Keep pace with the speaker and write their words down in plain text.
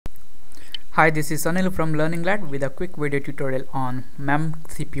Hi, this is Anil from Learning Lab with a quick video tutorial on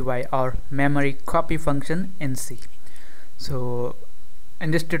memcpy or memory copy function in C. So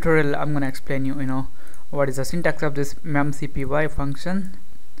in this tutorial I'm going to explain you what is the syntax of this memcpy function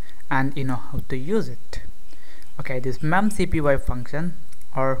and how to use it. Okay, this memcpy function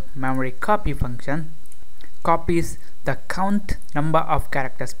or memory copy function copies the count number of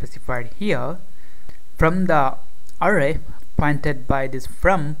characters specified here from the array pointed by this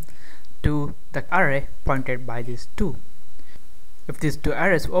from to the array pointed by these two. If these two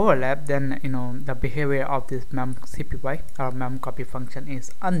arrays overlap, then the behavior of this memcpy or memcopy function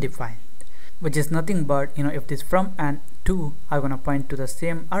is undefined, which is nothing but if this from and to are gonna point to the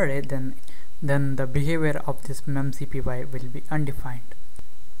same array, then the behavior of this memcpy will be undefined,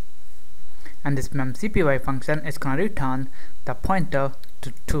 and this memcpy function is gonna return the pointer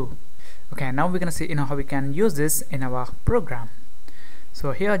to 2. Okay, now we're gonna see how we can use this in our program.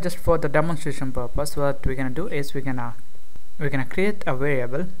 So here, just for the demonstration purpose, what we're gonna do is we're gonna create a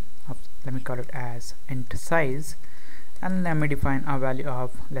variable of, let me call it as int size, and let me define a value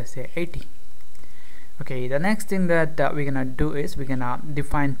of, let's say, 80. Okay, the next thing that we're gonna do is we're gonna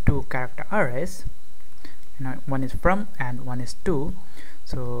define two character arrays. One is from and one is to.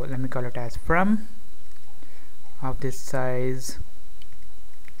 So let me call it as from of this size,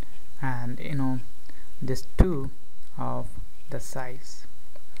 and this to of the size,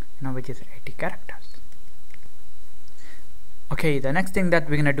 which is 80 characters. Okay, the next thing that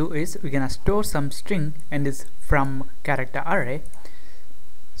we're gonna do is we're gonna store some string in this from character array.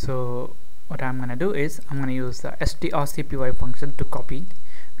 So what I'm gonna do is I'm gonna use the strcpy function to copy,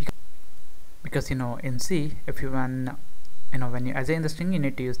 because in C, if you run when you assign the string, you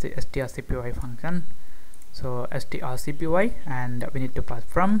need to use the strcpy function. So strcpy, and we need to pass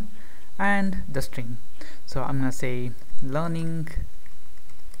from and the string. So I'm gonna say learning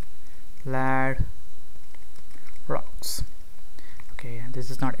lad rocks. Okay, this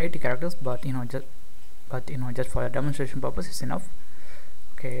is not 80 characters, but just for the demonstration purpose is enough.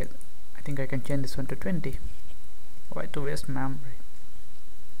 Okay, I think I can change this one to 20. Why to waste memory?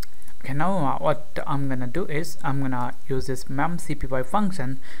 Okay, now what I'm gonna do is I'm gonna use this memcpy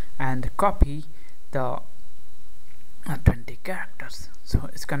function and copy the 20 characters. So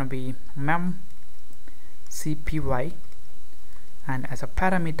it's gonna be memcpy, and as a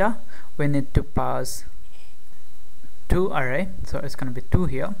parameter we need to pass 2 array, so it's gonna be 2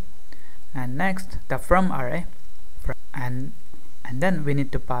 here, and next the from array, and then we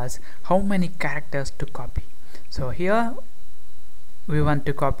need to pass how many characters to copy. So here we want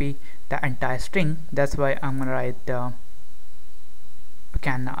to copy the entire string. That's why I'm gonna write we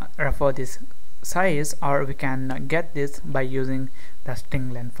can refer this size, or we can get this by using the string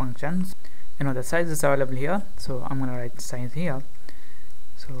length functions. The size is available here, so I'm gonna write size here.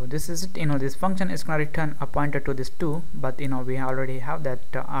 So this is it. This function is gonna return a pointer to this 2, but we already have that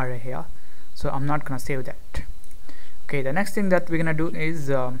array here, so I'm not gonna save that. Okay, the next thing that we're gonna do is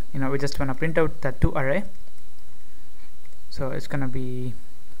we just wanna print out the 2 array. So it's gonna be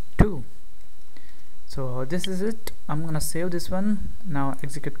 2. So this is it. I'm gonna save this one. Now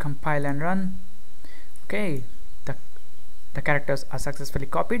execute, compile and run. Okay, the characters are successfully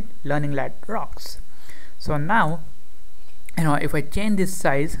copied. Learning lad rocks. So now if I change this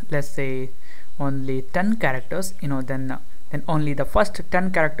size, let's say only 10 characters, then only the first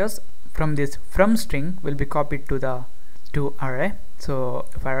 10 characters from this from string will be copied to the to array. So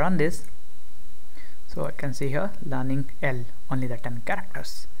if I run this, so I can see here learning L, only the 10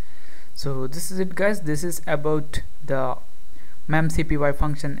 characters. So this is it, guys. This is about the memcpy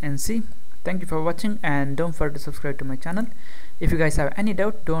function in C. Thank you for watching, and don't forget to subscribe to my channel. If you guys have any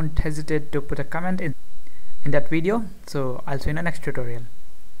doubt, don't hesitate to put a comment in that video. So I'll see you in the next tutorial.